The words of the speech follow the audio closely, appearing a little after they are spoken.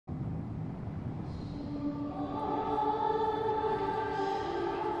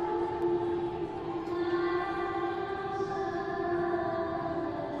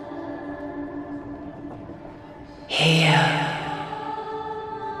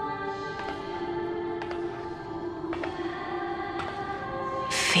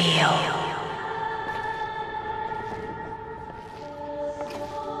Feel.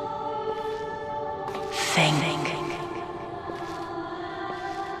 Think.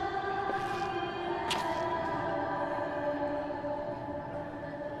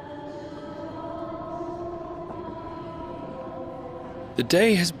 The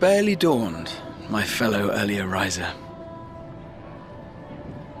day has barely dawned, my fellow earlier riser.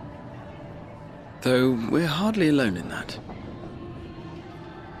 Though we're hardly alone in that.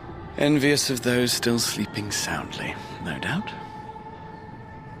 Envious of those still sleeping soundly, no doubt.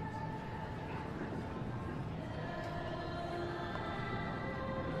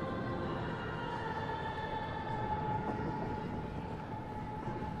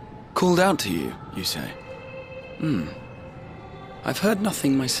 Called out to you, you say? I've heard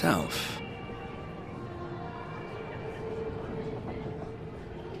nothing myself.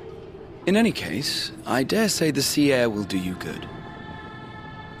 In any case, I dare say the sea air will do you good.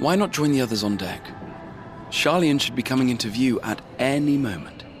 Why not join the others on deck? Charlian should be coming into view at any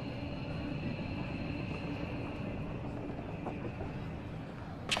moment.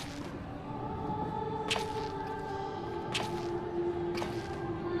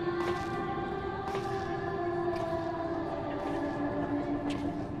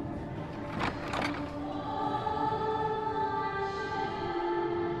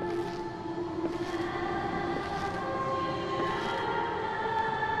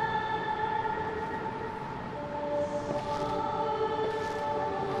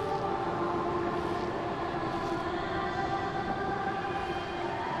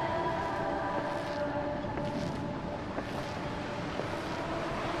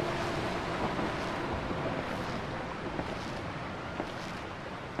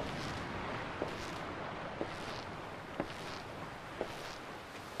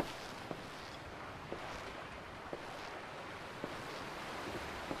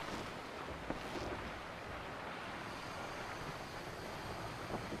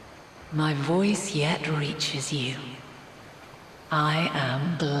 My voice yet reaches you. I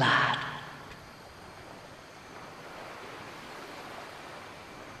am glad.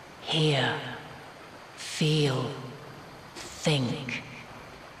 Hear, feel, think.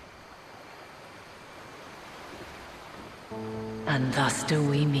 And thus do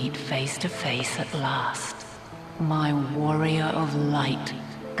we meet face to face at last, my warrior of light,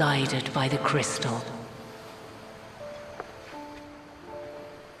 guided by the crystal.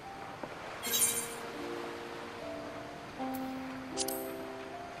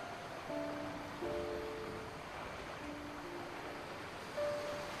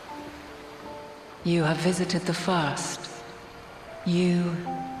 You have visited the first. You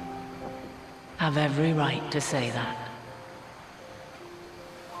have every right to say that.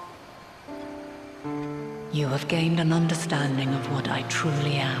 You have gained an understanding of what I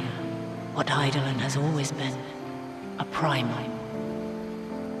truly am, what Eidolon has always been, a primal.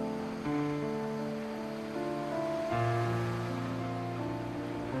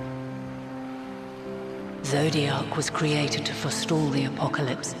 Zodiac was created to forestall the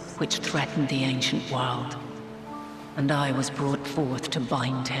apocalypse which threatened the ancient world, and I was brought forth to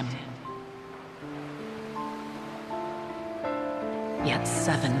bind him. Yet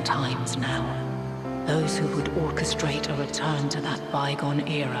 7 times now, those who would orchestrate a return to that bygone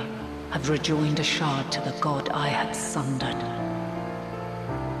era have rejoined a shard to the god I had sundered.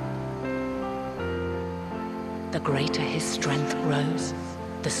 The greater his strength grows,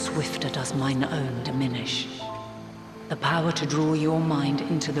 the swifter does mine own diminish. The power to draw your mind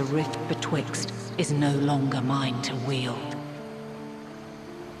into the rift betwixt is no longer mine to wield.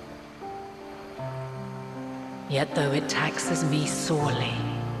 Yet though it taxes me sorely,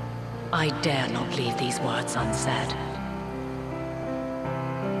 I dare not leave these words unsaid.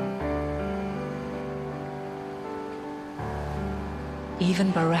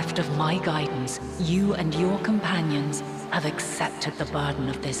 Even bereft of my guidance, you and your companions have accepted the burden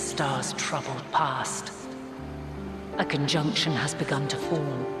of this star's troubled past. A conjunction has begun to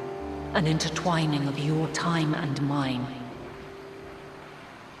form, an intertwining of your time and mine.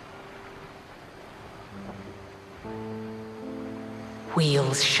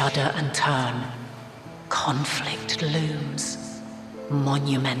 Wheels shudder and turn. Conflict looms,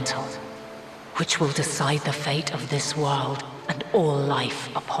 monumental, which will decide the fate of this world and all life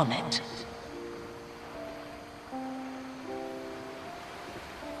upon it.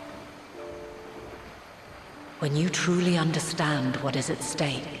 When you truly understand what is at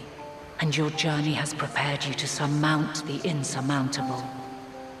stake, and your journey has prepared you to surmount the insurmountable,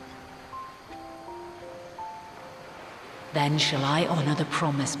 then shall I honor the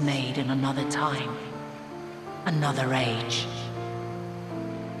promise made in another time, another age.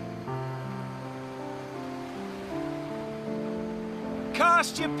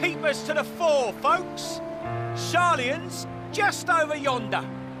 Cast your peepers to the fore, folks. Sharlayan's just over yonder.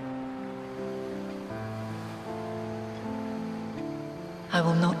 I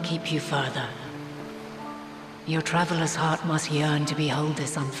will not keep you further. Your traveler's heart must yearn to behold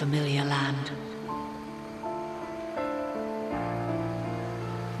this unfamiliar land.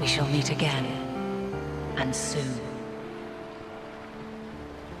 We shall meet again, and soon.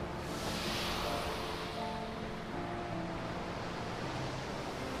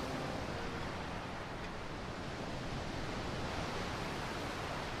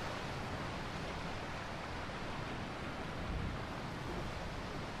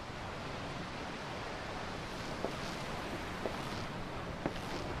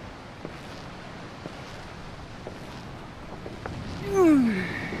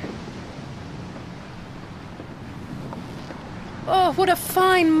 Oh, what a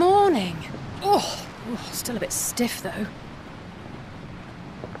fine morning. Oh, still a bit stiff though.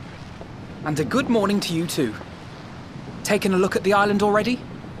 And a good morning to you too. Taken a look at the island already?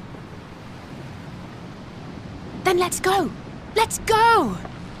 Then let's go! Let's go!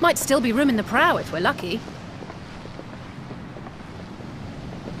 Might still be room in the prow if we're lucky.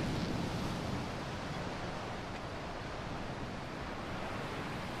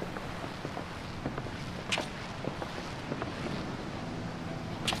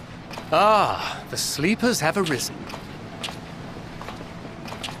 Ah, the sleepers have arisen.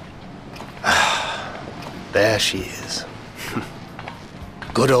 There she is.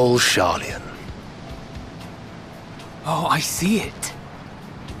 Good old Sharlayan. Oh, I see it.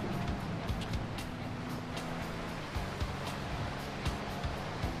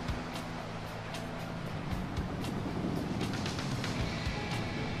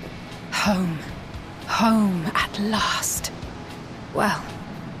 Home. Home at last. Well,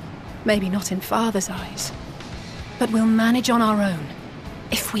 maybe not in Father's eyes. But we'll manage on our own,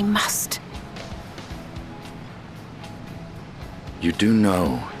 if we must. You do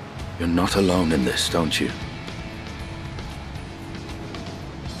know you're not alone in this, don't you?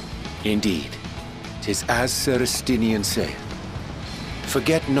 Indeed. 'Tis as Sir Estinian saith.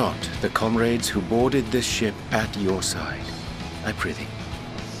 Forget not the comrades who boarded this ship at your side, I prithee.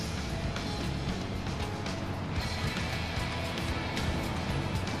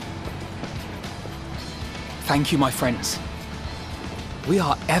 Thank you, my friends. We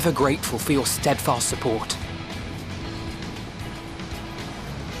are ever grateful for your steadfast support.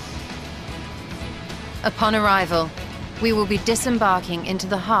 Upon arrival, we will be disembarking into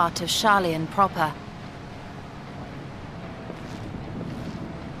the heart of Sharlayan proper.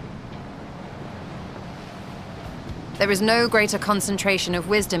 There is no greater concentration of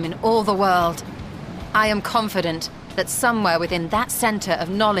wisdom in all the world. I am confident that somewhere within that center of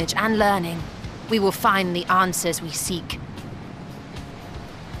knowledge and learning, we will find the answers we seek.